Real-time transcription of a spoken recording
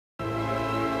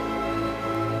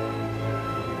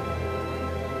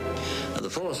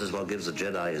Force is what gives the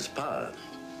Jedi his power.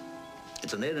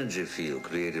 It's an energy field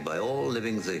created by all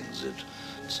living things. It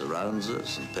surrounds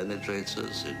us and penetrates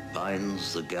us. It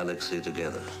binds the galaxy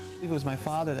together. It was my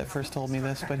father that first told me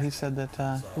this, but he said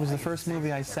that it was the first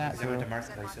movie I sat through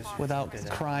without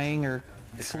crying or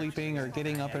sleeping or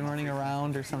getting up and running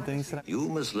around or something. He said, "You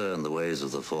must learn the ways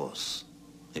of the Force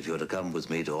if you're to come with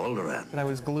me to Alderaan." But I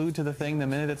was glued to the thing the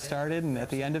minute it started, and at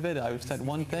the end of it, I said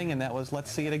one thing, and that was,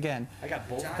 "Let's see it again."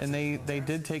 And they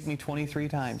did take me 23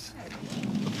 times.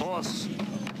 The Force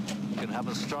can have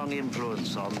a strong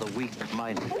influence on the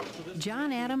weak-minded.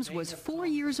 John Adams was 4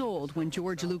 years old when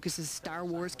George Lucas's Star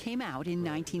Wars came out in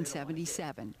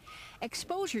 1977.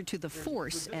 Exposure to the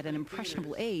Force at an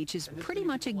impressionable age is pretty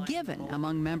much a given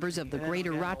among members of the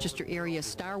greater Rochester area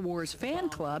Star Wars fan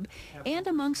club and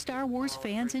among Star Wars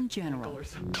fans in general.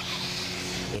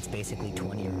 It's basically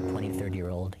 20 to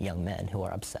 30-year-old young men who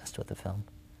are obsessed with the film.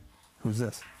 Who's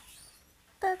this?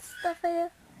 That's Darth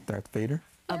Vader. Darth Vader?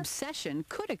 Obsession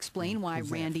could explain why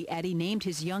Randy Eddy named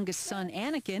his youngest son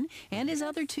Anakin and his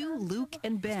other two Luke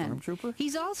and Ben.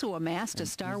 He's also amassed a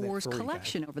Star Wars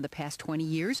collection over the past 20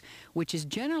 years, which is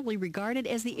generally regarded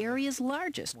as the area's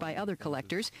largest by other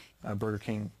collectors. Burger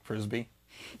King Frisbee.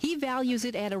 He values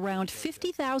it at around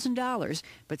 $50,000,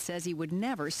 but says he would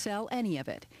never sell any of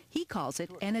it. He calls it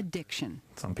an addiction.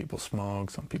 Some people smoke,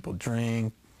 some people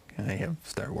drink, and they have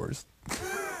Star Wars.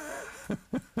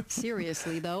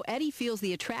 Seriously, though, Eddie feels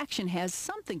the attraction has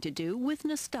something to do with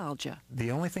nostalgia.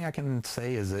 The only thing I can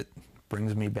say is it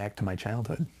brings me back to my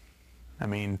childhood. I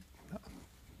mean,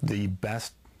 the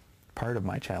best part of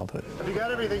my childhood. Have you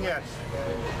got everything yet?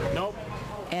 Nope.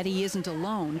 Eddie isn't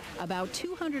alone. About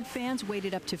 200 fans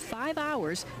waited up to 5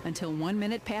 hours until 1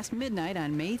 minute past midnight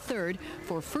on May 3rd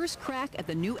for first crack at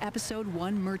the new Episode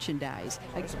 1 merchandise.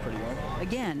 That's pretty one.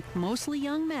 Again, mostly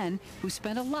young men who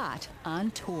spent a lot on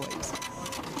toys.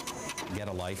 Get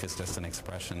a life is just an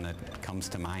expression that comes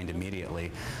to mind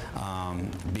immediately.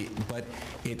 But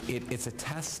it's a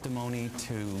testimony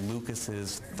to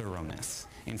Lucas's thoroughness.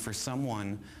 And for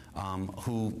someone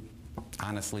who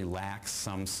honestly lacks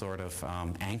some sort of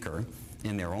anchor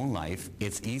in their own life,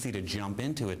 it's easy to jump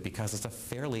into it because it's a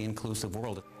fairly inclusive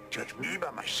world. Judge me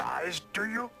by my size, do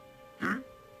you?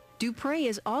 Dupre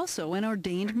is also an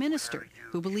ordained minister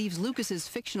who believes Lucas's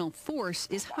fictional Force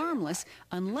is harmless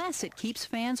unless it keeps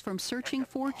fans from searching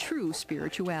for true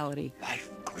spirituality.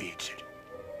 Life creates it,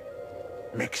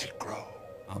 makes it grow.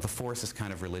 The Force is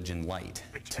kind of religion light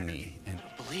to me. And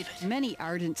Believe it. Many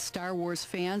ardent Star Wars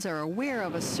fans are aware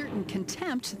of a certain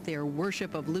contempt their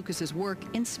worship of Lucas's work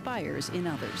inspires in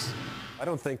others. I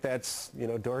don't think that's,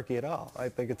 dorky at all. I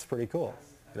think it's pretty cool.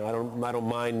 I don't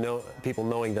mind people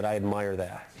knowing that I admire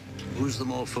that. Who's the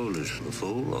more foolish, the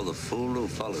fool or the fool who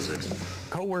follows it?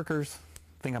 Co-workers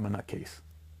think I'm a nutcase.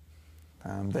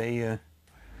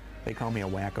 They call me a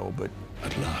wacko, but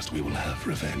At last we will have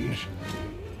revenge.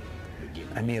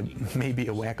 I may be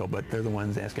a wacko, but they're the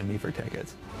ones asking me for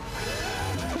tickets.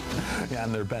 Yeah,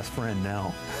 I'm their best friend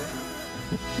now.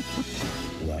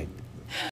 Like